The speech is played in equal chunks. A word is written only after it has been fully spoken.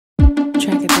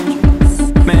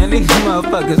Trackademicks. Man, these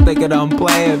motherfuckers think that I'm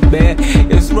playing, man.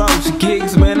 It's Roach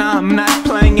Gigz, man. I'm not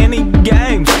playing any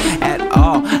games at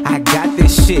all. I got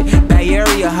this shit, Bay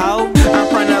Area hoe. I'm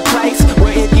from a place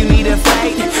where if you need a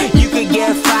fade, you could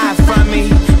get 5 from me.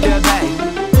 The Bay,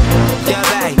 the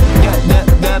Bay,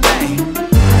 the Bay,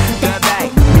 the Bay.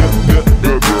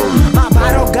 My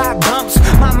bottle got bumps,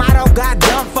 my motto got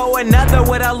dumped for another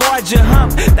with a larger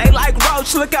hump. They like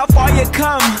Roach, look how far you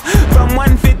come. From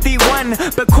 151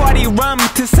 Bacardi rum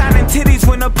to signing titties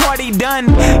when the party done.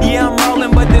 Yeah, I'm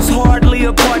rolling, but there's hardly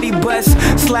a party bus.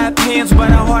 Slap hands,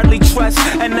 but I hardly trust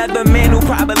another man who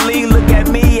probably look at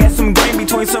me as some green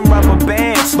between some rubber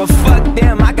bands. But fuck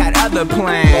them, I got other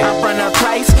plans. I'm from a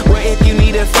place where if you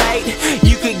need a fade,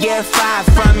 you could get 5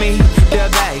 from me. The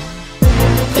Bay,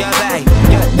 the Bay,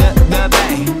 the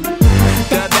Bay,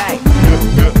 the Bay.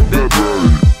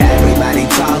 Everybody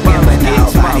talking, but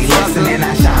nobody listening.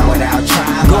 I shine without trying.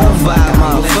 Go vibe,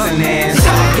 motherfucker.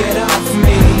 So get off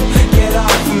me, get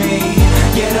off me,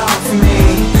 get off me,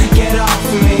 get off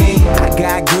me. I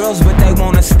got girls, but they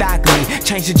wanna stalk me.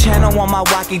 Change the channel on my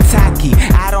walkie-talkie.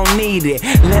 I don't need it,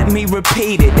 let me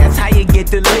repeat it. That's how you get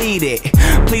deleted.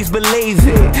 Please believe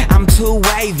it, I'm too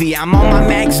wavy. I'm on my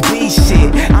Max B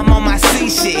shit, I'm on my C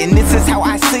shit, and this is how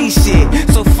I see shit.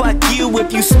 So fuck you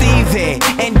if you Steve it,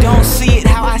 and don't see it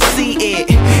how I see it.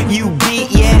 You beat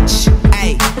yetch,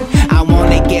 ayy. I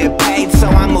wanna get paid, so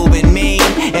I'm moving mean.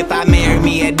 If I marry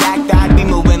me a doctor, I'd be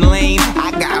moving lean.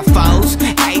 I got foes,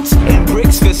 hates, and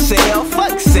bricks for sale.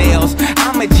 Fuck sales,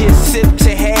 I'ma just sip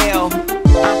to hell.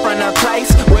 I'm from a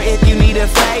place where if you need a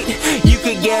fade, you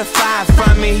could get 5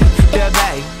 from me. The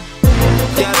Bay,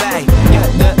 the Bay,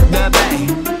 the Bay,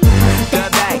 the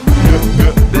Bay.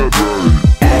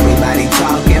 Everybody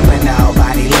talking, but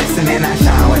nobody listening. I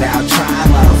shine without trying,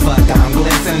 motherfucker, I'm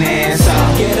glistening. So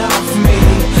get off me,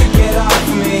 get off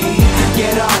me,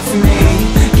 get off me,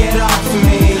 get off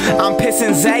me. I'm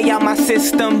pissing Zay out my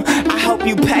system. I hope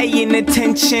you paying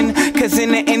attention, cause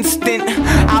in an instant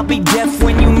I'll be deaf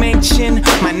when you mention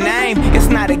my name. It's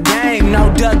not a game,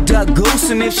 no duck, duck, goose.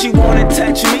 And if she wanna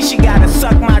touch me, she gotta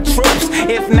suck my troops.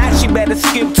 If not, she better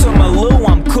skip to Malou,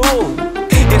 I'm cool.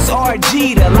 It's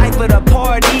RG, the life of the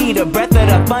party, the breath of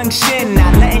the function.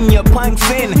 Not letting your punks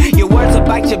in, your words will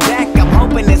bite your back. I'm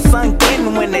hoping it's sunk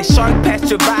in when that shark passed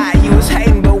you by. You was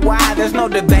hating, but why? There's no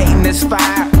debating this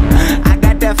fire. I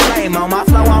got that flame on my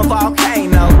flow on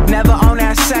volcano. Never on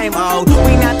that same old.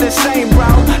 We not the same, bro.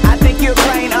 I think you're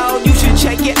plain old. You should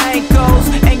check your ankles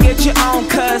and get your own,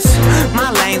 cause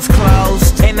my lane's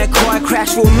closed. And the car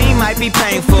crash with me might be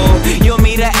painful. You'll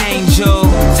meet an angel.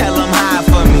 Tell them hi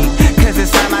for me, cause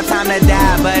it's not my time to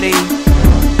die, buddy.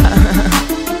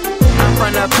 I'm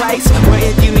from a place where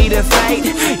if you need a fade,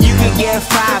 you can get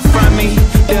 5 from me.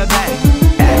 The Bay.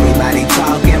 Everybody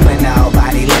talking, but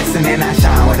nobody listening. I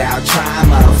shine without trying,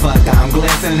 motherfucker, I'm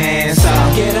glistening. So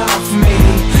get off me,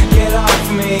 get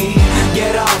off me,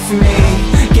 get off me.